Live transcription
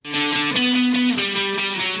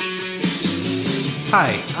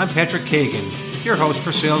Hi, I'm Patrick Kagan, your host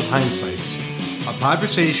for Sales Hindsights, a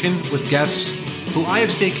conversation with guests who I have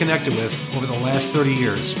stayed connected with over the last 30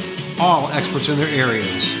 years, all experts in their areas.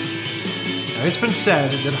 Now, it's been said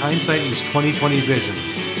that hindsight is 20/20 vision,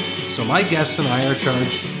 so my guests and I are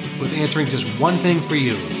charged with answering just one thing for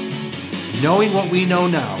you. Knowing what we know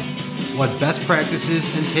now, what best practices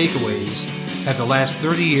and takeaways have the last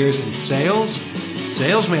 30 years in sales,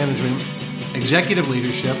 sales management, executive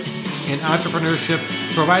leadership, and entrepreneurship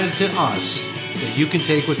provided to us that you can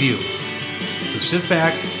take with you. So sit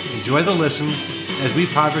back, enjoy the listen as we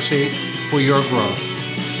conversate for your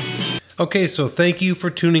growth. Okay, so thank you for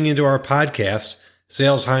tuning into our podcast,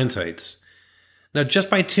 Sales Hindsights. Now, just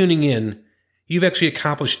by tuning in, you've actually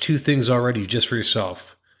accomplished two things already just for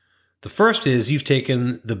yourself. The first is you've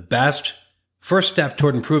taken the best first step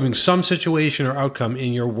toward improving some situation or outcome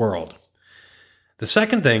in your world. The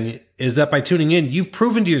second thing is that by tuning in, you've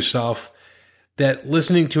proven to yourself that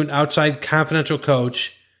listening to an outside confidential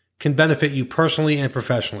coach can benefit you personally and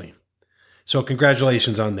professionally. So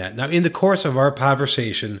congratulations on that. Now, in the course of our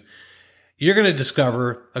conversation, you're going to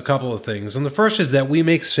discover a couple of things. And the first is that we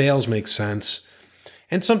make sales make sense.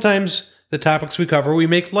 And sometimes the topics we cover, we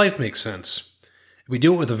make life make sense. We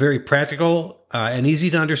do it with a very practical and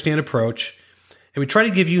easy to understand approach. And we try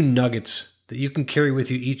to give you nuggets that you can carry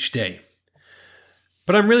with you each day.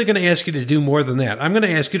 But I'm really going to ask you to do more than that. I'm going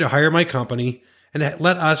to ask you to hire my company and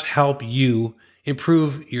let us help you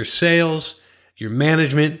improve your sales, your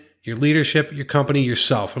management, your leadership, your company,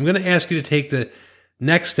 yourself. I'm going to ask you to take the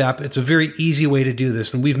next step. It's a very easy way to do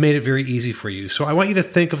this, and we've made it very easy for you. So I want you to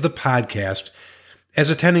think of the podcast as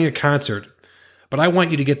attending a concert, but I want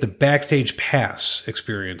you to get the backstage pass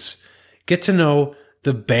experience. Get to know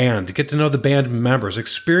the band, get to know the band members,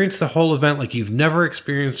 experience the whole event like you've never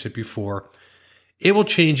experienced it before. It will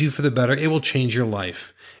change you for the better. It will change your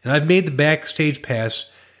life. And I've made the backstage pass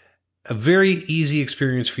a very easy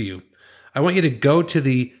experience for you. I want you to go to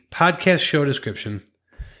the podcast show description,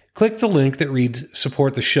 click the link that reads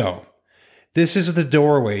support the show. This is the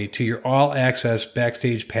doorway to your all access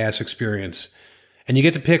backstage pass experience. And you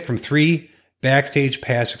get to pick from 3 backstage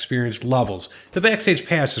pass experience levels. The backstage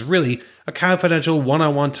pass is really a confidential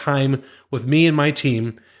one-on-one time with me and my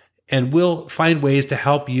team, and we'll find ways to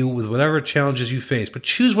help you with whatever challenges you face. But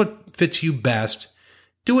choose what fits you best.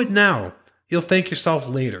 Do it now. You'll thank yourself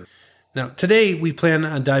later. Now, today we plan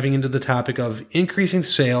on diving into the topic of increasing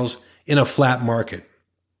sales in a flat market.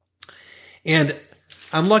 And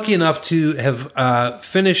I'm lucky enough to have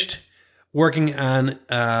finished working on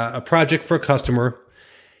a project for a customer,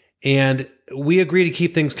 and we agreed to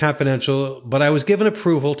keep things confidential, but I was given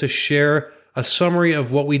approval to share a summary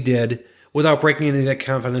of what we did without breaking any of that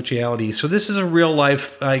confidentiality. So this is a real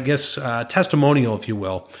life, testimonial, if you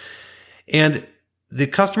will. And the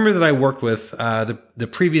customer that I worked with, the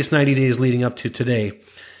previous 90 days leading up to today,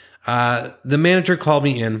 the manager called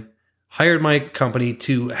me in, hired my company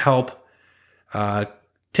to help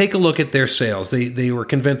take a look at their sales. They were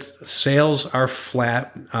convinced sales are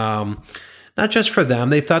flat, not just for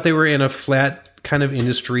them. They thought they were in a flat kind of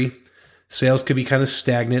industry. Sales could be kind of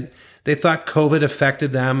stagnant. They thought COVID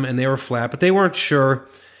affected them and they were flat, but they weren't sure.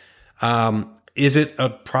 Is it a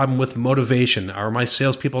problem with motivation? Are my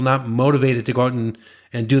salespeople not motivated to go out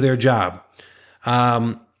and do their job?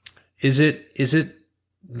 Is it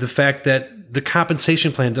the fact that the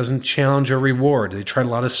compensation plan doesn't challenge or reward? They tried a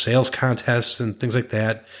lot of sales contests and things like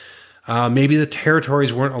that. Maybe the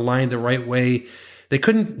territories weren't aligned the right way. They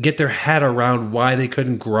couldn't get their head around why they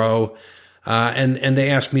couldn't grow. And they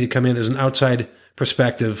asked me to come in as an outside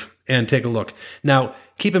perspective and take a look. Now,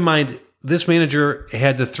 keep in mind, this manager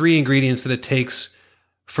had the 3 ingredients that it takes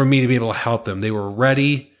for me to be able to help them. They were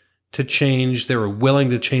ready to change, they were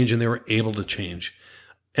willing to change, and they were able to change.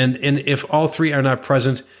 And if all 3 are not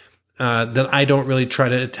present, then I don't really try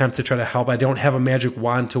to help. I don't have a magic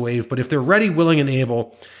wand to wave. But if they're ready, willing, and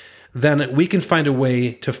able, then we can find a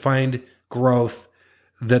way to find growth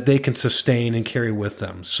that they can sustain and carry with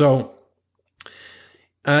them. So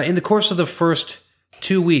in the course of the first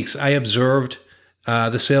 2 weeks, I observed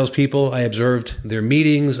the salespeople. I observed their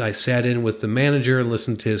meetings. I sat in with the manager and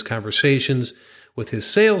listened to his conversations with his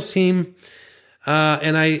sales team.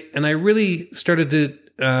 And I really started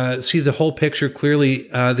to see the whole picture clearly.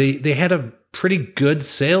 They had a pretty good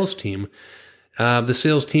sales team. The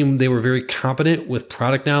sales team, they were very competent with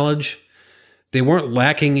product knowledge. They weren't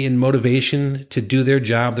lacking in motivation to do their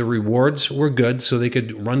job. The rewards were good, so they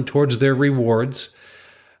could run towards their rewards.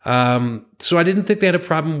 So I didn't think they had a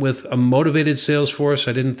problem with a motivated sales force.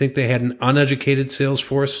 I didn't think they had an uneducated sales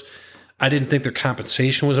force. I didn't think their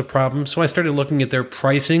compensation was a problem. So I started looking at their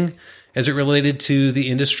pricing as it related to the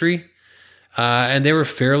industry. and they were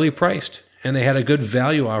fairly priced, and they had a good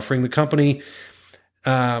value offering. The company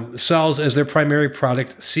sells as their primary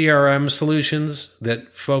product CRM solutions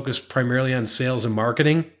that focus primarily on sales and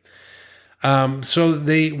marketing. So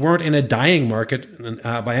they weren't in a dying market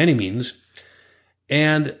by any means.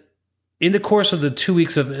 And in the course of the 2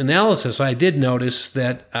 weeks of analysis, I did notice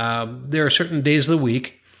that there are certain days of the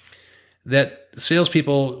week that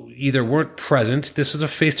salespeople either weren't present. This is a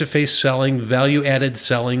face-to-face selling, value-added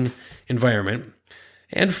selling environment.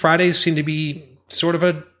 And Fridays seem to be sort of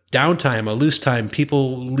a downtime, a loose time,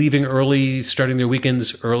 people leaving early, starting their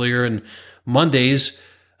weekends earlier. And Mondays,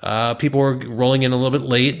 people were rolling in a little bit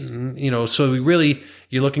late. And, so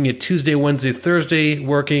you're looking at Tuesday, Wednesday, Thursday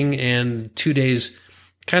working, and 2 days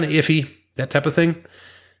kind of iffy, that type of thing.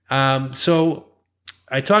 So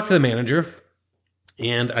I talked to the manager,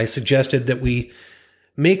 and I suggested that we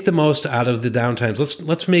make the most out of the downtimes.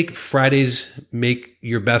 Let's make Fridays make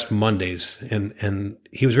your best Mondays. And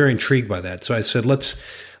he was very intrigued by that. So I said, let's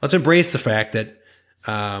embrace the fact that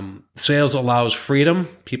sales allows freedom.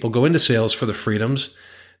 People go into sales for the freedoms.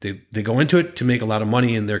 They go into it to make a lot of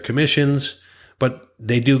money in their commissions, but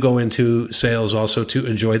they do go into sales also to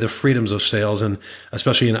enjoy the freedoms of sales, and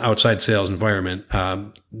especially in an outside sales environment.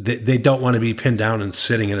 They don't want to be pinned down and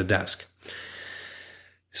sitting at a desk.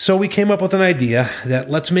 So we came up with an idea that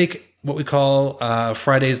let's make what we call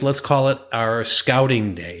Fridays, let's call it our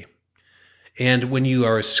scouting day. And when you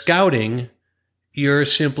are scouting, you're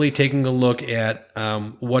simply taking a look at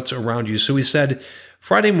what's around you. So we said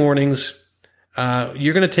Friday mornings,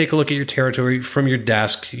 you're going to take a look at your territory from your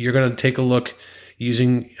desk. You're going to take a look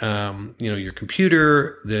using your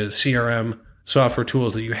computer, the CRM software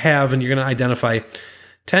tools that you have, and you're going to identify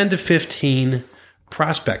 10 to 15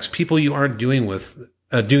 prospects, people you aren't doing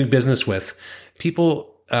business with,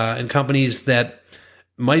 people and companies that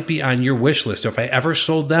might be on your wish list. If I ever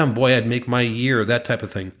sold them, boy, I'd make my year, that type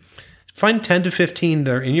of thing. Find 10 to 15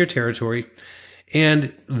 that are in your territory,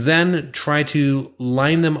 and then try to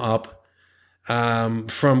line them up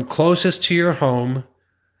from closest to your home,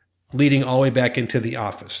 leading all the way back into the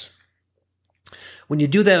office. When you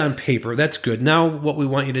do that on paper, that's good. Now what we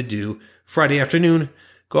want you to do Friday afternoon,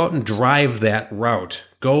 go out and drive that route.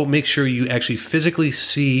 Go make sure you actually physically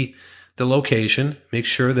see the location. Make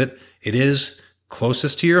sure that it is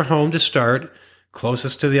closest to your home to start,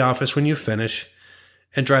 closest to the office when you finish,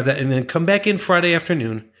 and drive that. And then come back in Friday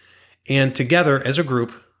afternoon, and together as a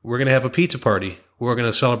group, we're going to have a pizza party. We're going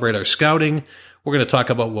to celebrate our scouting. We're going to talk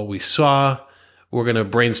about what we saw. We're going to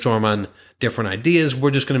brainstorm on different ideas.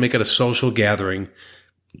 We're just going to make it a social gathering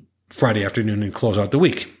Friday afternoon and close out the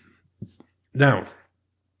week. Now,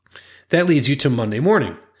 that leads you to Monday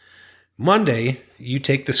morning. Monday, you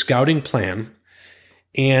take the scouting plan,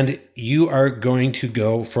 and you are going to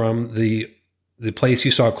go from the place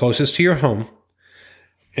you saw closest to your home,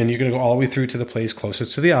 and you're going to go all the way through to the place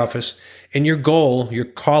closest to the office. And your goal, your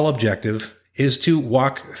call objective, is to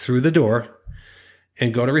walk through the door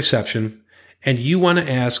and go to reception. And you want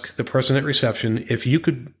to ask the person at reception if you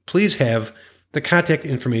could please have the contact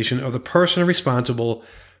information of the person responsible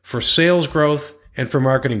for sales growth and for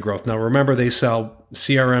marketing growth. Now, remember, they sell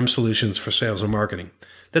CRM solutions for sales and marketing.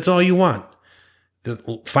 That's all you want.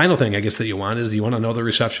 The final thing, I guess, that you want is you want to know the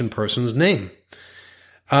reception person's name.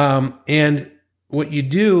 And what you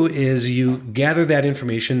do is you gather that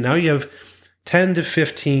information. Now you have 10 to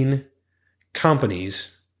 15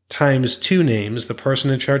 companies times 2 names, the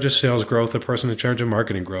person in charge of sales growth, the person in charge of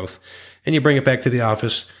marketing growth, and you bring it back to the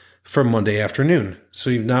office for Monday afternoon. So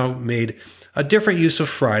you've now made a different use of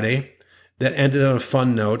Friday that ended on a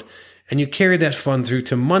fun note, and you carried that fun through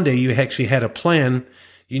to Monday. You actually had a plan.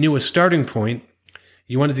 You knew a starting point.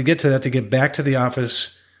 You wanted to get to that to get back to the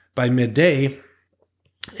office by midday.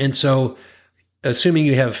 And so assuming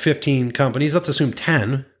you have 15 companies, let's assume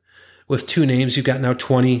 10 with 2 names, you've got now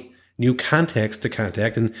 20 new contacts to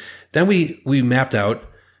contact. And then we mapped out,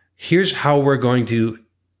 here's how we're going to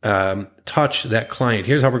touch that client.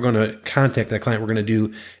 Here's how we're going to contact that client. We're going to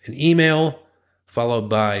do an email followed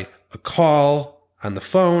by a call on the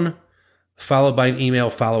phone, followed by an email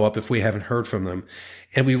follow-up if we haven't heard from them.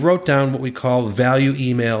 And we wrote down what we call value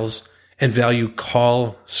emails and value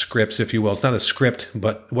call scripts, if you will. It's not a script,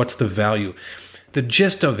 but what's the value? The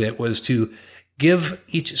gist of it was to give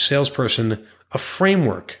each salesperson a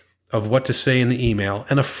framework of what to say in the email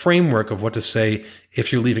and a framework of what to say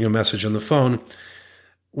if you're leaving a message on the phone,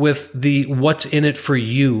 with the what's in it for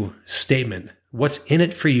you statement. What's in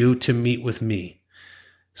it for you to meet with me?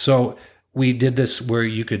 So we did this where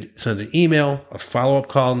you could send an email, a follow-up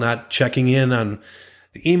call, not checking in on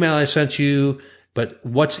the email I sent you, but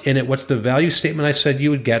what's in it? What's the value statement I said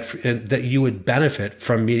you would get that you would benefit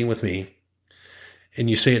from meeting with me? And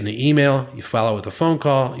you say it in the email, you follow it with a phone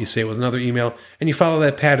call, you say it with another email, and you follow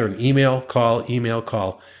that pattern, email,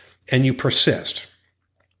 call, and you persist.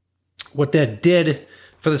 What that did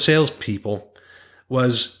for the salespeople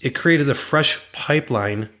was it created a fresh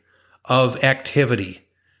pipeline of activity.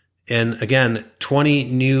 And again, 20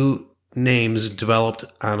 new names developed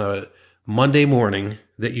on a Monday morning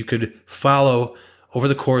that you could follow over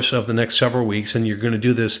the course of the next several weeks. And you're going to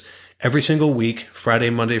do this every single week, Friday,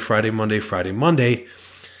 Monday, Friday, Monday, Friday, Monday.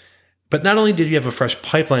 But not only did you have a fresh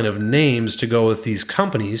pipeline of names to go with these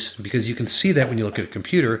companies, because you can see that when you look at a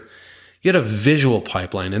computer, you had a visual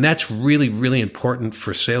pipeline. And that's really, really important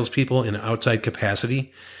for salespeople in outside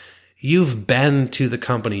capacity. You've been to the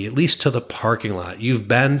company, at least to the parking lot. You've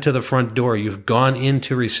been to the front door. You've gone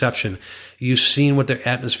into reception. You've seen what their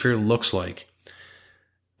atmosphere looks like.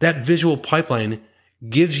 That visual pipeline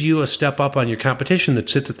gives you a step up on your competition that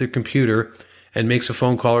sits at their computer and makes a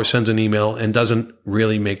phone call or sends an email and doesn't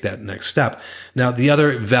really make that next step. Now, the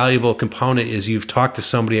other valuable component is you've talked to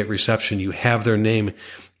somebody at reception. You have their name.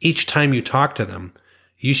 Each time you talk to them,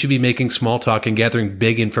 you should be making small talk and gathering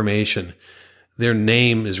big information. Their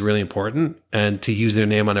name is really important, and to use their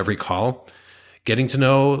name on every call. Getting to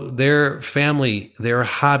know their family, their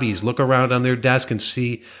hobbies, look around on their desk and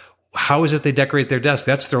see how is it they decorate their desk.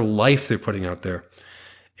 That's their life they're putting out there.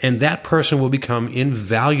 And that person will become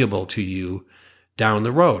invaluable to you down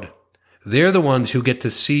the road. They're the ones who get to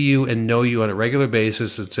see you and know you on a regular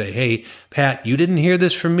basis and say, hey, Pat, you didn't hear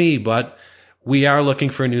this from me, but we are looking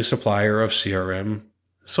for a new supplier of CRM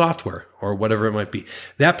software or whatever it might be.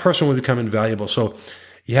 That person will become invaluable. So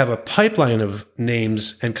you have a pipeline of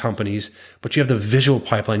names and companies, but you have the visual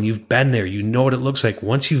pipeline. You've been there. You know what it looks like.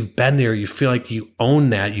 Once you've been there, you feel like you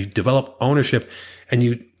own that. You develop ownership and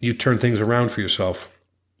you turn things around for yourself.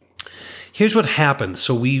 Here's what happened.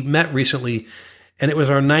 So we met recently and it was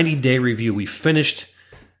our 90-day review. We finished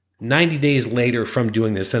 90 days later from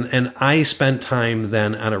doing this. And I spent time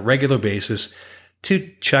then on a regular basis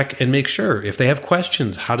to check and make sure if they have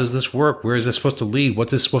questions. How does this work? Where is this supposed to lead?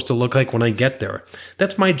 What's this supposed to look like when I get there?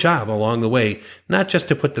 That's my job along the way, not just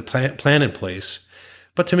to put the plan in place,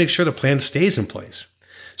 but to make sure the plan stays in place.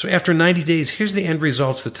 So after 90 days, here's the end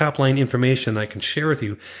results, the top line information I can share with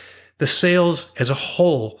you. The sales as a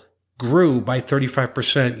whole grew by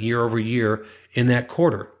 35% year over year in that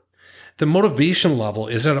quarter. The motivation level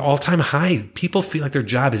is at an all-time high. People feel like their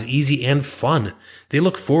job is easy and fun. They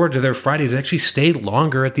look forward to their Fridays. They actually stay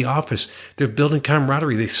longer at the office. They're building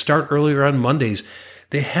camaraderie. They start earlier on Mondays.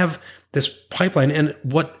 They have this pipeline. And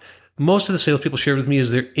what most of the salespeople shared with me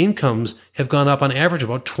is their incomes have gone up on average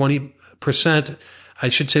about 20%. I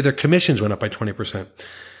should say their commissions went up by 20%,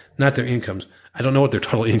 not their incomes. I don't know what their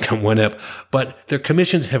total income went up, but their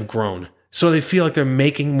commissions have grown. So they feel like they're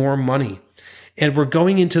making more money. And we're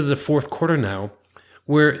going into the fourth quarter now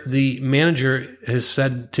where the manager has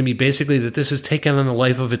said to me basically that this has taken on a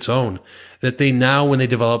life of its own, that they now, when they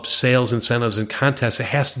develop sales incentives and contests, it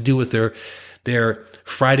has to do with their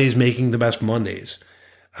Fridays making the best Mondays.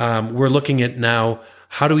 We're looking at now,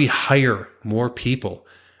 how do we hire more people?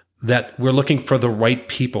 That we're looking for the right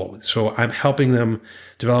people. So I'm helping them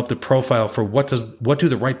develop the profile for what do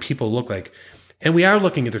the right people look like. And we are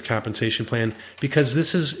looking at their compensation plan because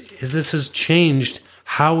this has changed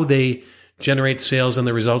how they generate sales and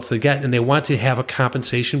the results they get. And they want to have a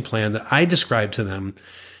compensation plan that I describe to them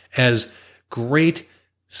as great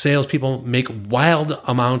salespeople make wild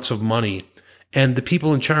amounts of money. And the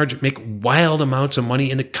people in charge make wild amounts of money.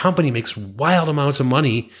 And the company makes wild amounts of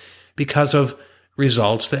money because of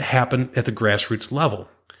results that happen at the grassroots level.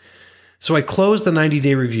 So I closed the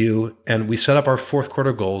 90-day review and we set up our fourth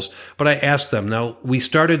quarter goals, but I asked them, now we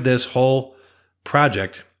started this whole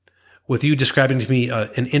project with you describing to me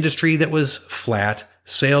an industry that was flat,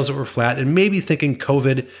 sales that were flat, and maybe thinking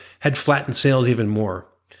COVID had flattened sales even more.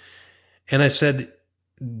 And I said,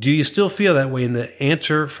 do you still feel that way? And the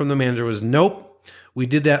answer from the manager was, nope, we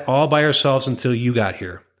did that all by ourselves until you got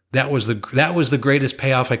here. That was the greatest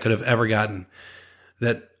payoff I could have ever gotten.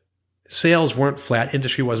 That sales weren't flat,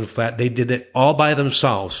 industry wasn't flat. They did it all by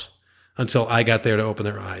themselves until I got there to open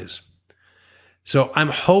their eyes. So I'm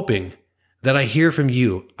hoping that I hear from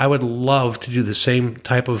you. I would love to do the same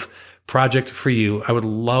type of project for you. I would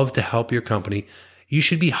love to help your company. You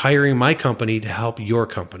should be hiring my company to help your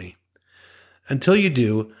company. Until you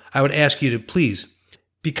do, I would ask you to please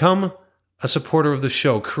become a supporter of the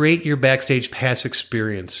show. Create your Backstage Pass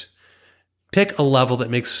experience. Pick a level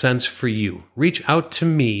that makes sense for you. Reach out to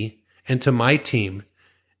me and to my team,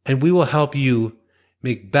 and we will help you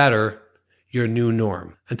make better your new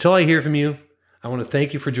norm. Until I hear from you, I want to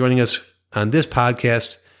thank you for joining us on this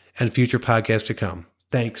podcast and future podcasts to come.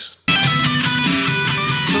 Thanks.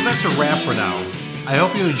 that's a wrap for now. I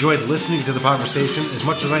hope you enjoyed listening to the conversation as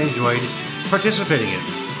much as I enjoyed participating in it.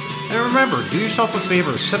 And remember, do yourself a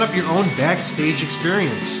favor, set up your own backstage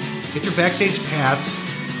experience. Get your backstage pass,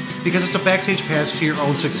 because it's a backstage pass to your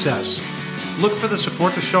own success. Look for the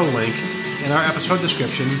support the show link in our episode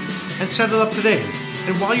description and set it up today.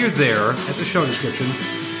 And while you're there at the show description,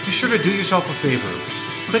 be sure to do yourself a favor.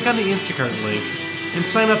 Click on the Instacart link and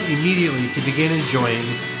sign up immediately to begin enjoying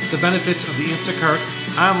the benefits of the Instacart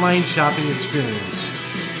online shopping experience.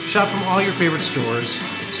 Shop from all your favorite stores,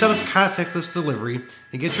 set up contactless delivery,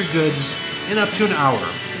 and get your goods in up to an hour,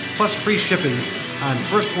 plus free shipping on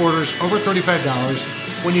first orders over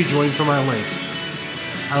 $35 when you join from our link.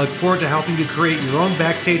 I look forward to helping you create your own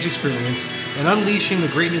backstage experience and unleashing the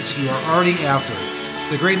greatness you are already after,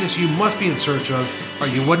 the greatness you must be in search of, or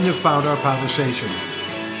you wouldn't have found our conversation.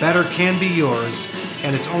 Better can be yours,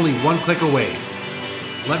 and it's only one click away.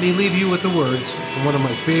 Let me leave you with the words from one of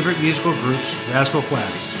my favorite musical groups, Rascal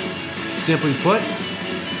Flatts. Simply put,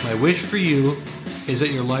 my wish for you is that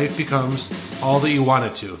your life becomes all that you want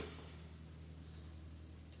it to.